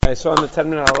I saw on the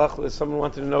 10-minute halach list someone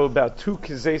wanted to know about 2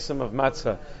 kizesim of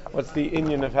matzah. What's the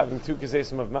inyan of having 2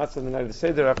 kizesim of matzah on the night of the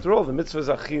Seder? After all, the mitzvah is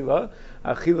achilas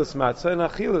matzah, and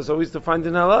achila is always defined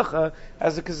in halacha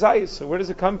as a kazayis. So where does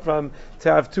it come from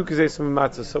to have 2 kizesim of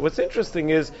matzah? So what's interesting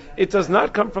is it does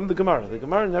not come from the Gemara. The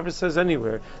Gemara never says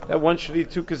anywhere that one should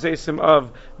eat 2 kizesim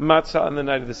of matzah on the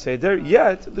night of the Seder.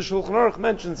 Yet the Shulchan Aruch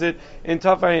mentions it in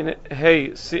Tafayin Hey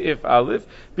Seif Aleph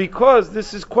because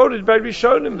this is quoted by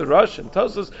Rishonim. The Russian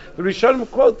tells us the Rishonim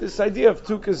quote this idea of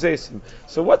 2 kizesim.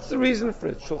 So what's the reason for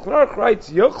it? Shulchan Aruch writes,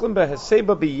 Yochlim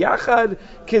behaseba biyachad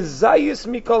kezayis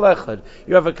mikol echad.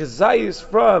 You have a kezayis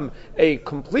from a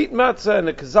complete matzah and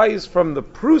a kezayis from the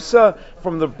prusa,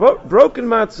 from the broken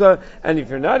matzah, and if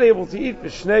you're not able to eat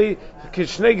kishnei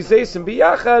kezaysim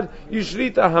biyachad, you should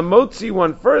eat the hamotzi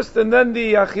one first and then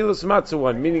the achilas matzah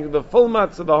one, meaning the full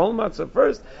matzah, the whole matzah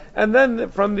first, and then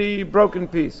from the broken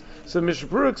piece. So Mishnah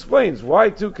Berurah explains why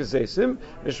 2 kezesim.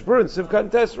 Mishnah Berurah in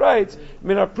Sivkat Tes writes,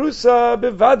 "Min aprusa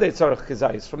bevadei tzarich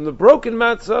kezayis." From the broken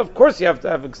matzah, of course you have to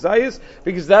have a kezayis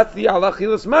because that's the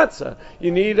alachilas matzah.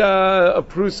 You need a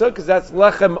prusa because that's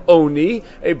lechem oni.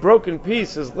 A broken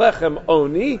piece is lechem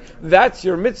oni. That's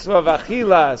your mitzvah of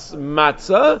achilas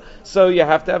matzah. So you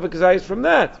have to have a kezayis from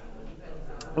that.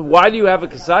 Why do you have a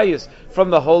kesayis from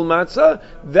the whole matzah?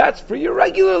 That's for your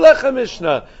regular lechem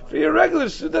mishnah, for your regular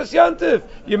sudas yantiv.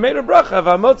 You made a bracha of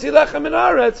hamotzi lechem in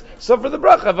aretz, so for the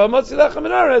bracha of hamotzi lechem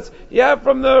in aretz, you have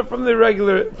from the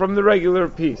regular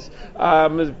piece.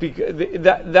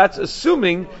 That's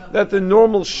assuming that the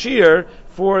normal shear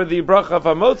for the bracha of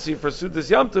hamotzi for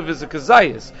sudas yamtiv is a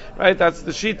kazayis, right? That's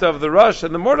the shita of the Rosh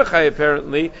and the Mordechai.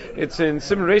 Apparently, it's in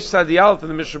Simon Reish Sadi Aleph in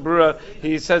the Mishnah Berurah.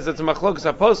 He says that the machlokas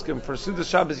haposkim for sudas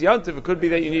Shabbos yantiv, it could be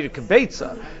that you need a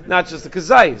kibetza, not just a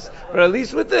kazayis. But at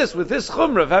least with this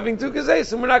chumrah of having 2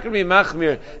 kazayis, and we're not going to be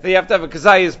machmir that you have to have a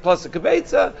kazayis plus a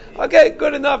kibetza. Okay,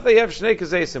 good enough. They have shnei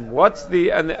kazayis. What's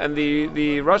the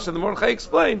Rosh and the Mordechai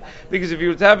explain? Because if you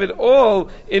were to have it all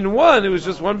in one, it was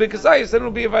just one big kazayis, then it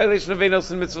will be a violation of Einos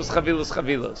and mitzvahs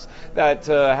chavilos that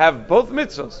have both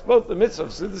mitzvahs, both the mitzvah of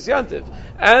Sudas Yantiv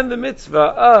and the mitzvah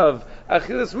of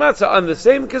Achilas Matzah on the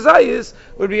same kazayis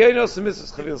would be Einos and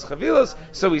mitzvahs chavilos.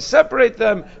 So we separate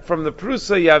them. From the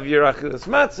prusa you have your Achilas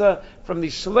Matzah, from the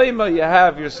shlema you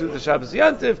have your Sudas Shabbos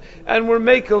Yantiv, and we're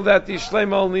makel that the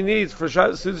shlema only needs for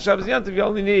Sudas Shabbos Yantiv you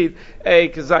only need a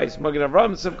kazayis. Magen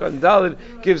Avraham Sivkat Daled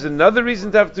gives another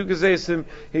reason to have 2 kazayisim.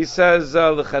 He says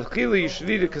l'chadchila you should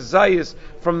eat a kazayis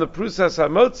from the prusas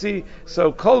hamotzi.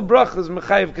 So kol bracha is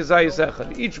mechayev kazayis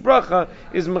echad. Each bracha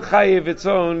is mechayev its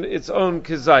own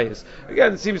kazayis.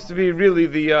 Again, it seems to be really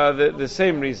the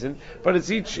same reason, but it's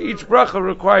each bracha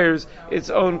requires its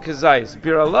own kazayis.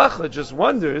 Bir Halacha just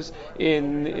wonders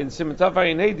in Siman Tav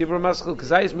Ayin Hey Dibur Maschil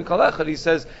Kazayis Mikol Echad. He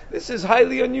says this is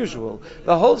highly unusual.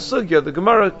 The whole sugya, the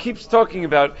Gemara keeps talking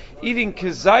about eating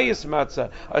kazayis matzah.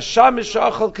 A shamish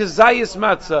achal kazayis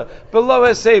matzah below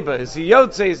heseba. Is he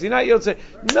yotze? Is he not yotze?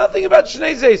 Nothing about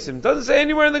shnei zaysim. Doesn't say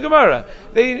anywhere in the Gemara.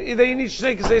 They need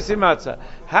shnei kazaysim matzah.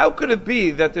 How could it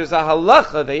be that there's a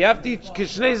halacha that you have to eat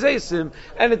kishnei zaysim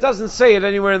and it doesn't say it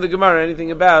anywhere in the Gemara anything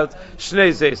about shnei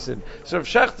zaysim? So Rav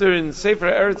Shechter in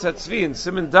Sefer Eretz HaTzvi in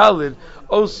Siman Daled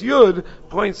Os Yud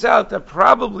points out that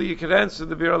probably you could answer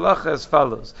the Bir Halacha as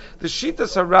follows. The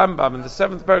Shitas HaRambam in the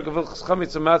 7th parak of Hilchos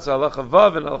Chametz Matzah Halacha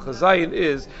Vav and Halacha Zayin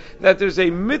is that there's a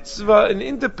mitzvah, an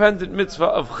independent mitzvah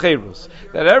of Cherus.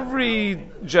 That every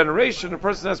generation a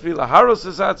person has to be Laharos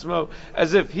Esatzmo,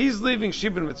 as if he's leaving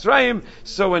Shibin Mitzrayim,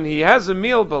 so when he has a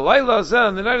meal B'layla Azeh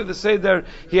on the night of the Seder,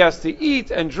 he has to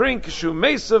eat and drink Shu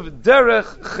Mesav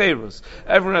Derech Cherus.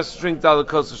 Everyone has to drink Daled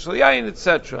Kos Shel Yayin,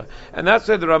 etc. And that's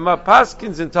why the Ramah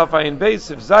Paskins in Taf Ayin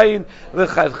Beis of Zayin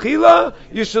L'chadchila,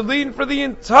 you should lean for the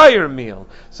entire meal.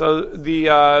 So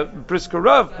the Brisker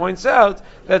Rav points out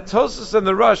that Tosas and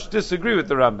the Rosh disagree with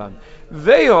the Rambam.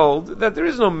 They hold that there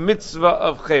is no mitzvah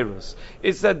of cherus.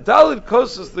 It's that Daled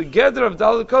Kosos, the gather of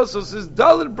Daled Kosos is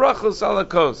Daled Brachos ala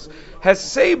Kos.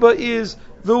 Heseba is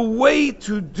the way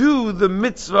to do the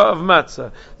mitzvah of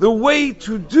matzah, the way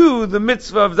to do the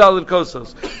mitzvah of Daled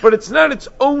Kosos. But it's not its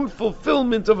own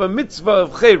fulfillment of a mitzvah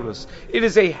of cherus. It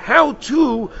is a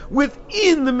how-to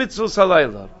within the mitzvah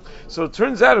salayla. So it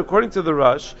turns out, according to the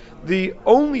Rosh, the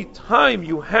only time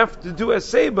you have to do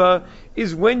Eseba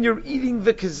is when you're eating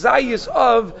the kazayis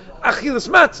of Achilas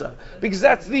Matzah, because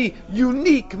that's the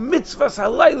unique mitzvah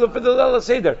halayla for the Leila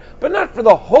Seder, but not for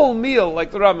the whole meal,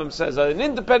 like the Rambam says, an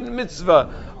independent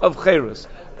mitzvah of Cherus.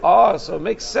 So it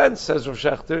makes sense, says Rav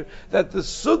Shechter, that the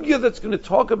sugya that's going to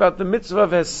talk about the mitzvah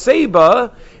of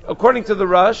Heseba, according to the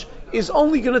Rosh, is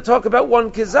only going to talk about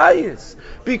one kezayis.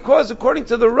 Because according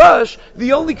to the Rush,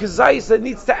 the only kezayis that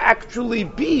needs to actually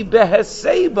be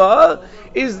beheseba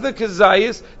is the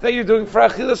kezayis that you're doing for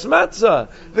achilas matzah.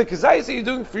 The kezayis that you're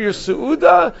doing for your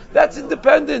su'uda, that's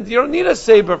independent. You don't need a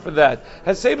saber for that.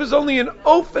 Haseba is only an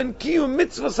ofen kiyum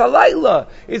mitzvahs halayla.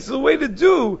 It's the way to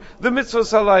do the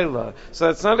mitzvahs halayla. So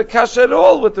that's not a kasha at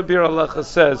all what the Bir Halacha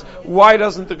says. Why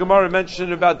doesn't the Gemara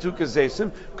mention about two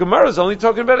kezesim? Gemara is only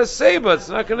talking about a saber. It's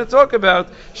not going to talk about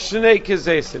shnei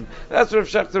kezesim. That's what Rav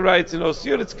Shechter writes in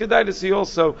Osiyot. It's kedai to see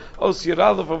also Osiyot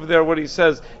Aleph over there what he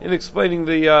says in explaining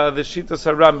the Shitas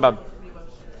HaRambam.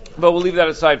 But we'll leave that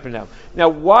aside for now. Now,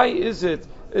 why is it?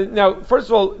 Now, first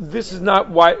of all, this is not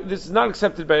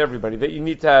accepted by everybody that you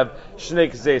need to have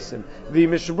shnei kezesim. The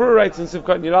Mishnah Berurah writes in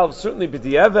Sivkot Yirav, certainly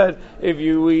b'di'evad, if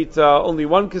you eat only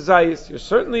one kezayis, you're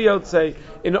certainly yotzei.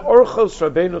 In Orchos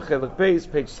Rabbeinu Chelik Beis,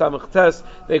 page Samach Tes,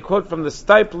 they quote from the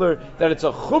Stipler that it's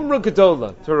a chumra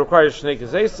gedola to require shnei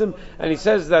kezesim, and he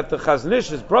says that the Chazon Ish,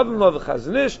 his brother-in-law, the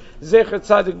Chazon Ish, Zecher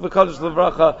Tzadik v'Kodesh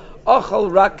Levracha,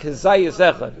 Achal Rak Kezayis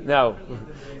Echad. Now,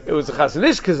 it was a Chazon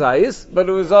Ish kezayis, but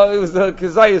it was a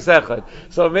kezayis echad.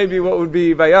 So maybe what would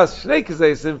be bayas shnei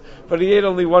kezesim, but he ate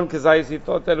only one kezayis. He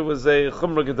thought that it was a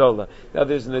chumra gedola. Now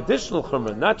there's an additional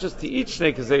chumra, not just to eat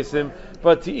shnei kezesim,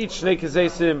 but to eat shnei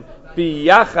kezesim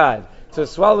biyachad. To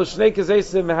swallow shnei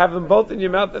kezesim, have them both in your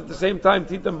mouth at the same time,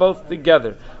 to eat them both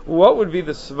together. What would be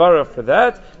the svara for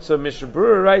that? So Mishnah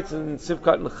Berurah writes in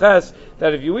Sivkot Neches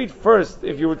that if you eat first,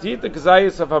 if you were to eat the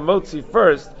kezayis of hamotzi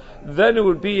first, then it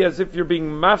would be as if you're being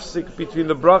mafsik between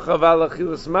the bracha of al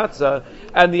achilas matzah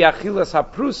and the achilas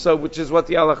haprusa, which is what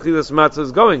the al achilas matzah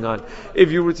is going on.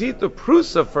 If you were to eat the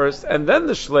prusa first and then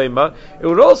the shleima, it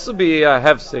would also be a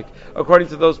hefsik, according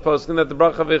to those poskim that the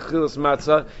bracha of achilas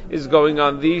matzah is going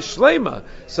on the shleima.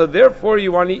 So therefore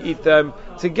you want to eat them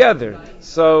together.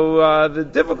 So the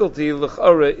difficulty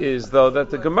l'chora is though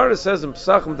that the Gemara says in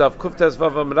Pesachim Daf Kuftes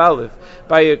Vav Amud Aleph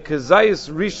by a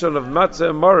kezayis rishon of matzah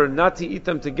and maror not to eat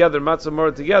them together, matzah and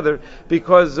maror together,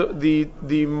 because the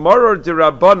maror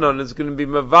dirabanan is going to be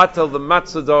mevatel the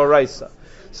matzah d'oraisa.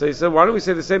 So he said, why don't we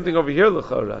say the same thing over here,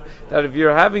 l'chora? That if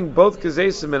you're having both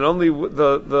kezesim and only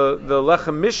the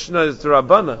lechem mishnah is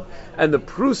d'rabbanan and the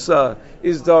prusa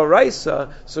is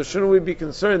d'oraisa, so shouldn't we be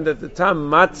concerned that the tam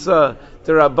matzah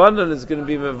d'rabbanan is going to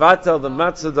be mevatel the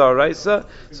matzah d'oraisa?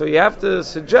 So you have to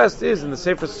suggest is in the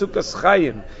Sefer Sukkos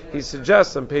Chaim, he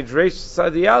suggests on page Reish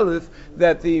Tzadi Aleph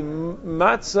that the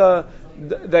matzah,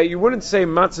 that you wouldn't say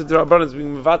matzah d'rabbanan is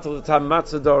being mevatel the tam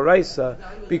matzah d'oraisa,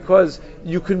 because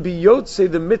you can be yotzei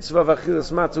the mitzvah of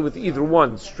achilas matzah with either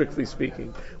one, strictly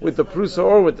speaking, with the prusa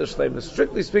or with the shleima.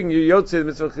 Strictly speaking, you're yotzei the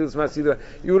mitzvah of achilas matzah either.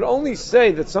 You would only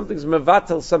say that something's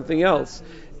mevatel something else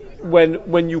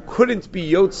when you couldn't be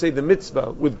yotzei the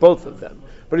mitzvah with both of them.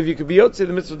 But if you could be yotzei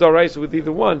the mitzvah d'oraisa with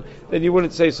either one, then you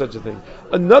wouldn't say such a thing.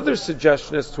 Another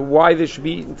suggestion as to why they should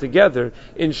be eaten together,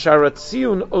 in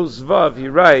Sharatzion Ozvav, he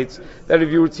writes that if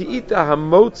you were to eat the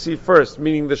hamotzi first,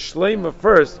 meaning the shleima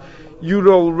first, you'd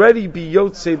already be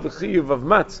yotzei the chiyuv of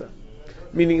matzah.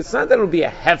 Meaning, it's not that it would be a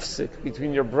hefsek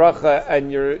between your bracha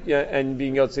and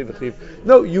being yotzei the chiyuv.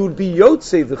 No, you would be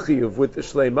yotzei the chiyuv with the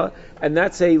shleima, and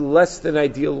that's a less than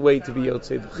ideal way to be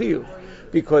yotzei the chiyuv,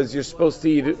 because you're supposed to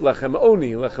eat lechem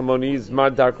oni. Lechem oni is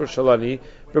mar darko shalani.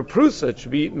 The prusa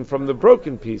should be eaten from the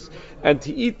broken piece, and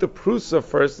to eat the prusa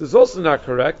first is also not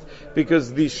correct,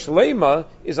 because the shleima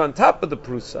is on top of the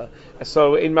prusa.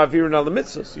 So in mavirin al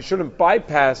mitzvos, you shouldn't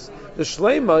bypass the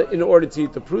shleima in order to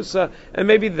eat the prusa, and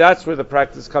maybe that's where the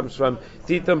practice comes from,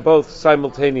 to eat them both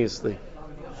simultaneously.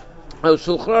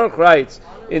 Shulchan Aruch writes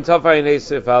in Tafayin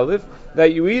Esef Aleph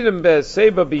that you eat them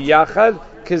be'seba biyachad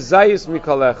kezayis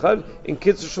mikol echad. In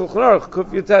Kitzur Shulchan Aruch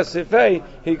Kuf Yutes Sefei,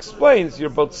 he explains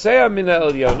your botzea mina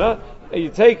elyona.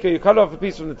 You cut off a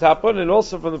piece from the top one, and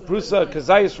also from the prusa, a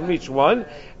kezayis from each one,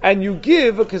 and you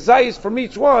give a kezayis from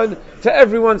each one to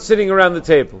everyone sitting around the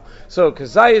table. So a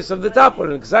kezayis of the top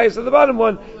one and a kezayis of the bottom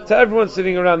one to everyone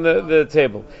sitting around the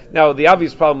table. Now the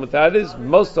obvious problem with that is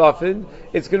most often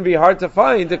it's going to be hard to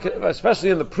find,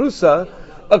 especially in the prusa,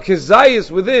 a kezayis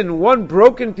within one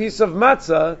broken piece of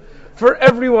matzah for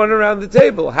everyone around the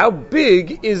table. How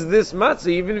big is this matzah?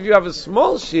 Even if you have a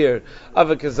small share of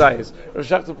a kezayis. Rav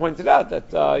Shechter pointed out that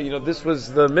this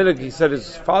was the minhag. He said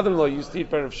his father-in-law used to eat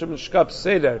by Rav Shimon Shkap's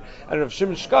seder, and Rav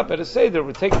Shimon Shkap at a seder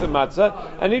would take the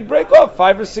matzah and he'd break off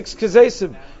 5 or 6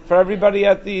 kezesim for everybody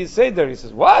at the seder. He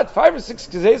says, what? 5 or 6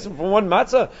 kezesim from one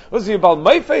matzah? Was he about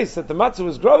my face that the matzah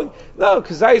was growing? No,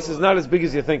 kezayis is not as big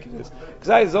as you think it is.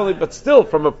 Kezayis is only, but still,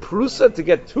 from a prusa to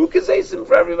get 2 kezesim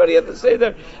for everybody at the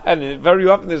seder, and very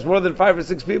often there's more than 5 or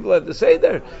 6 people at the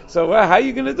seder. So how are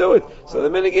you going to do it? So the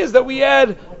minhag is that we we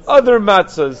add other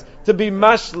matzahs to be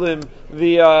mashlim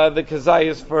the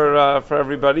kazayas for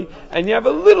everybody, and you have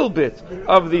a little bit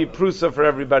of the prusa for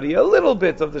everybody, a little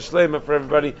bit of the shlema for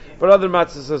everybody, but other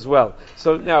matzahs as well.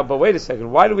 So now, but wait a second,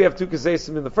 why do we have two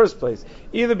kazayisim in the first place?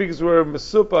 Either because we're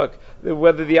mesupak,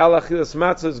 whether the alachilas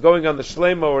matzah is going on the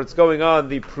shlema or it's going on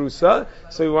the prusa,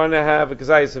 so we want to have a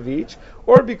kazayis of each,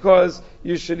 or because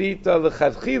you should eat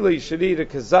l'chadchila, you should eat a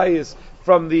kazayis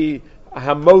from the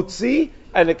hamotzi,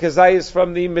 and a kazayis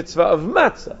from the mitzvah of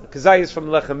matzah. A kazayis from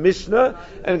lechem mishnah,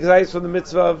 and a kazayis from the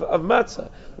mitzvah of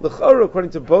matzah. L'chora,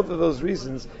 according to both of those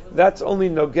reasons, that's only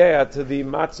nogea to the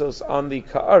matzos on the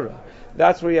ka'ara.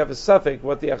 That's where you have a suffix,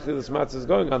 what the achilas matzah is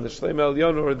going on, the shleim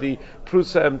elyon or the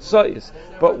prusa emtsayis.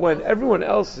 But when everyone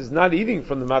else is not eating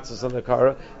from the matzahs on the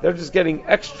kara, they're just getting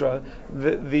extra.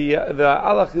 The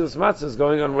al achilas matzah is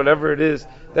going on whatever it is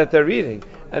that they're eating.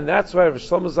 And that's why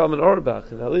Shlomo Zalman Auerbach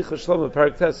in Halicha Shlomo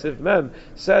Parak Tes Siv Mem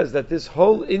says that this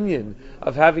whole inyan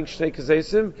of having Shnei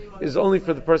Kazesim is only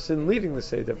for the person leading the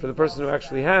Seder, for the person who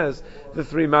actually has the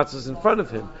three matzahs in front of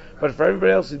him. But for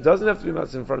everybody else who doesn't have three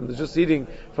matzahs in front of him, they're just eating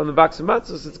from the box of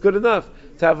matzahs, it's good enough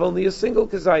to have only a single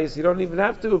kazayis. You don't even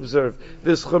have to observe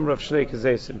this chumrah of Shnei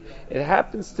Kazesim. It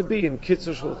happens to be in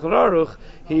Kitzur Shulchan Aruch,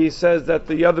 he says that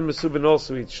the other Mesubin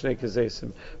also eats Shnei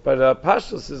Kazesim. But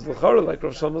Pashtus is l'chora like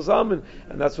Rav Shlomo Zalman,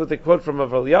 and that's what they quote from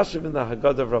Rav Elyashiv in the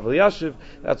Haggadah of Rav Elyashiv.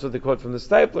 That's what they quote from the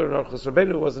Stipler, and Orchos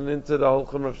Rabbeinu wasn't into the whole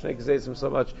chumrah of Shnei Kazesim so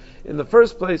much in the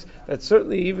first place. That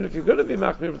certainly, even if you're going to be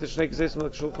machmir with the Shnei Kazesim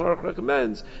like Shulchan Aruch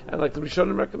recommends, and like the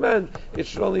Rishonim recommend, it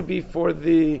should only be for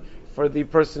the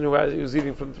person who's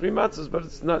eating from three matzahs, but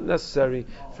it's not necessary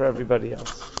for everybody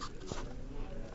else.